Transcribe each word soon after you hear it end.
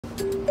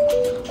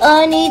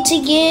I need to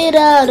get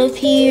out of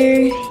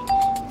here.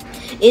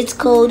 It's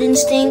cold and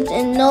stinks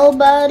and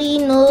nobody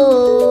knows.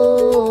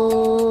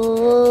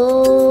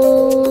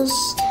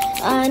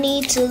 I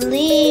need to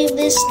leave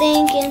this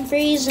stinking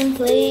freezing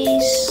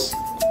place.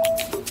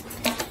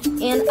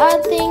 And I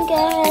think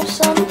I have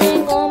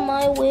something on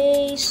my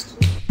waist.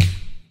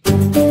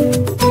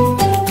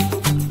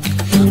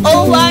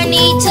 Oh, I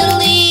need to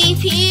leave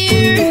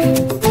here.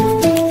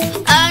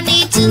 I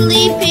need to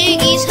leave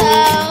Piggy's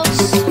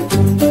house.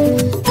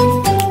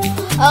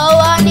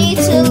 Oh, I need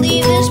to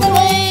leave this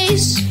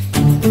place.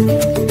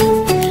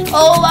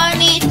 Oh, I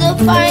need to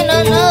find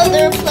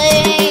another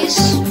place.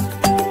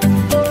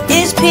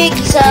 It's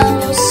Piggy's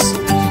house.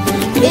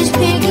 It's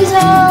Piggy's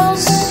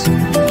house.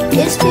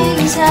 It's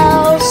Piggy's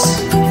house.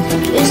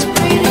 It's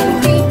pretty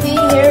creepy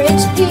here.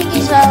 It's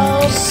Piggy's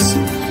house.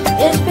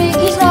 It's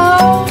Piggy's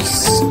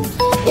house.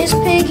 It's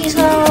Piggy's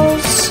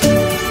house.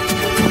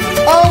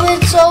 Oh,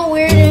 it's so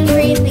weird and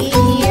creepy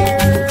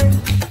here.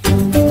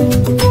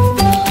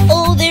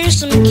 Oh, there's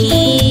some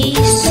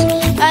keys.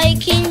 I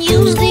can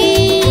use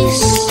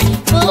these.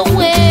 But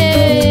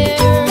where?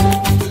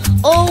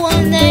 Oh,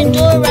 on that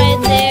door right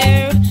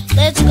there.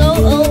 Let's go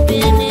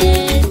open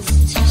it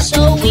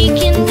so we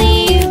can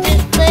leave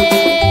this place.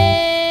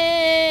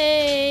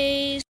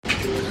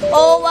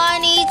 Oh, I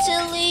need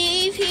to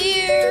leave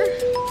here.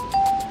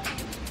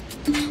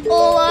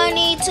 Oh, I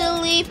need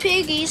to leave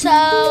Piggy's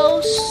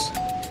house.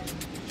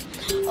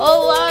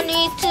 Oh, I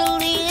need to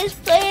leave this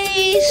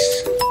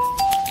place.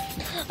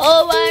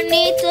 Oh, I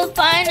need to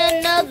find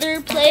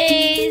another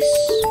place.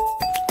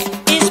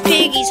 It's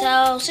Piggy's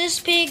house. It's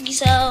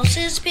Piggy's house.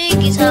 It's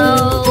Piggy's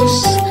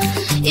house.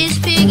 It's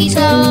Piggy's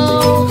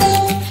house.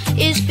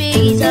 It's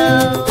Piggy's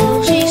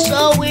house. She's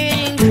so weird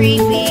and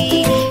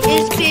creepy.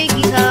 It's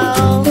Piggy's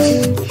house.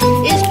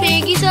 It's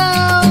Piggy's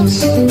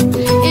house.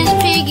 It's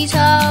Piggy's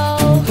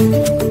house.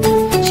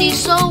 She's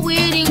so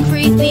weird and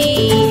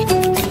creepy.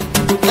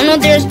 Oh no,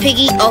 there's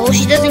Piggy. Oh,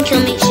 she doesn't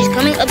kill me. She's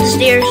coming up the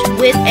stairs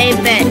with a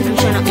bat. I'm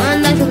trying to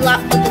unlock the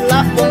lock, but the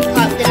lock won't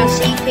pop. Then I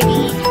see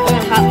Piggy. Oh,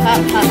 hop,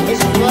 hop, hop.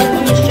 There's blood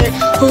on your shirt.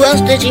 Who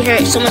else did you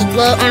hurt? So much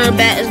blood on her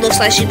bat. It looks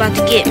like she's about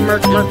to get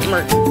murk, murk,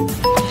 murk.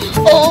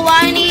 Oh,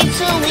 I need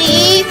to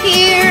leave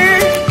here.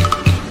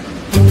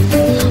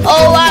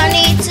 Oh, I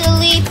need to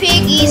leave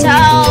Piggy's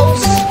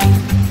house.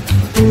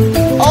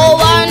 Oh,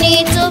 I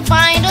need to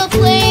find a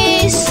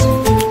place.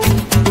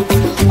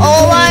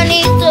 Oh, I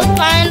need to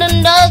find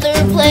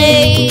another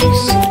place.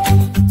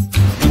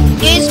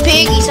 It's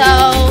Piggy's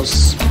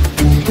house.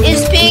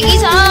 It's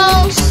Piggy's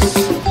house.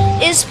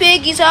 It's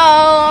Piggy's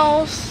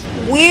house.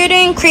 Weird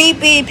and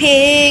creepy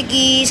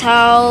Piggy's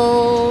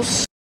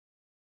house.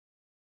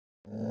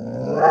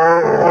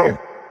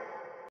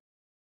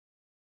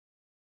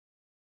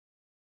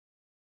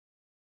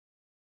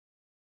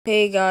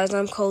 Hey guys,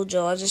 I'm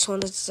Kojo. I just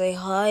wanted to say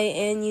hi,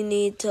 and you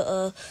need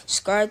to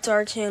subscribe to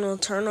our channel,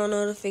 turn on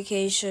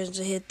notifications,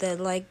 and hit that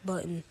like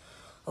button.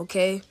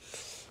 Okay?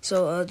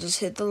 So just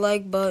hit the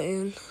like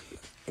button,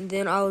 and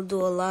then I'll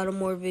do a lot of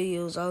more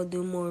videos. I'll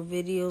do more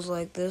videos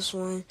like this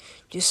one.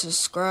 Just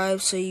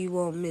subscribe so you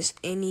won't miss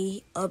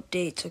any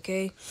updates,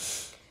 okay?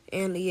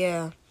 And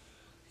yeah,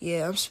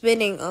 I'm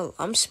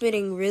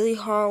spending really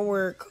hard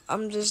work.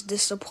 I'm just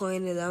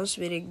disappointed that I'm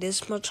spending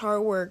this much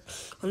hard work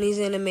on these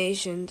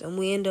animations and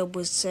we end up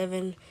with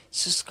 7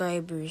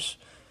 subscribers.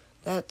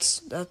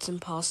 That's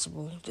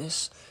impossible.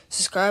 Just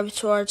subscribe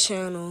to our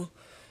channel,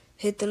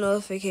 hit the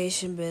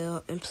notification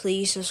bell, and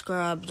please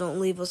subscribe. Don't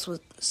leave us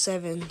with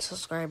 7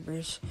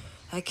 subscribers.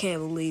 I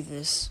can't believe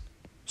this.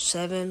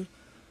 7.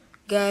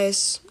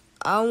 Guys,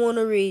 I want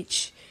to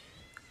reach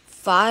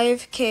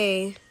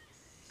 5K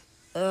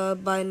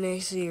by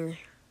next year.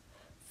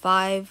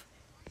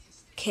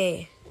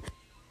 5K.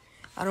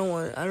 I don't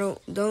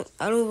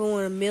even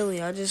want a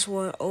million. I just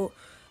want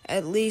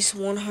at least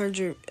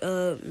 100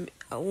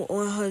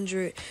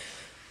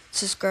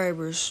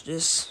 subscribers.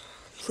 Just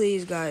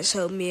please guys,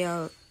 help me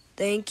out.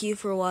 Thank you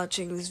for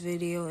watching this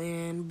video,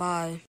 and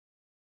bye.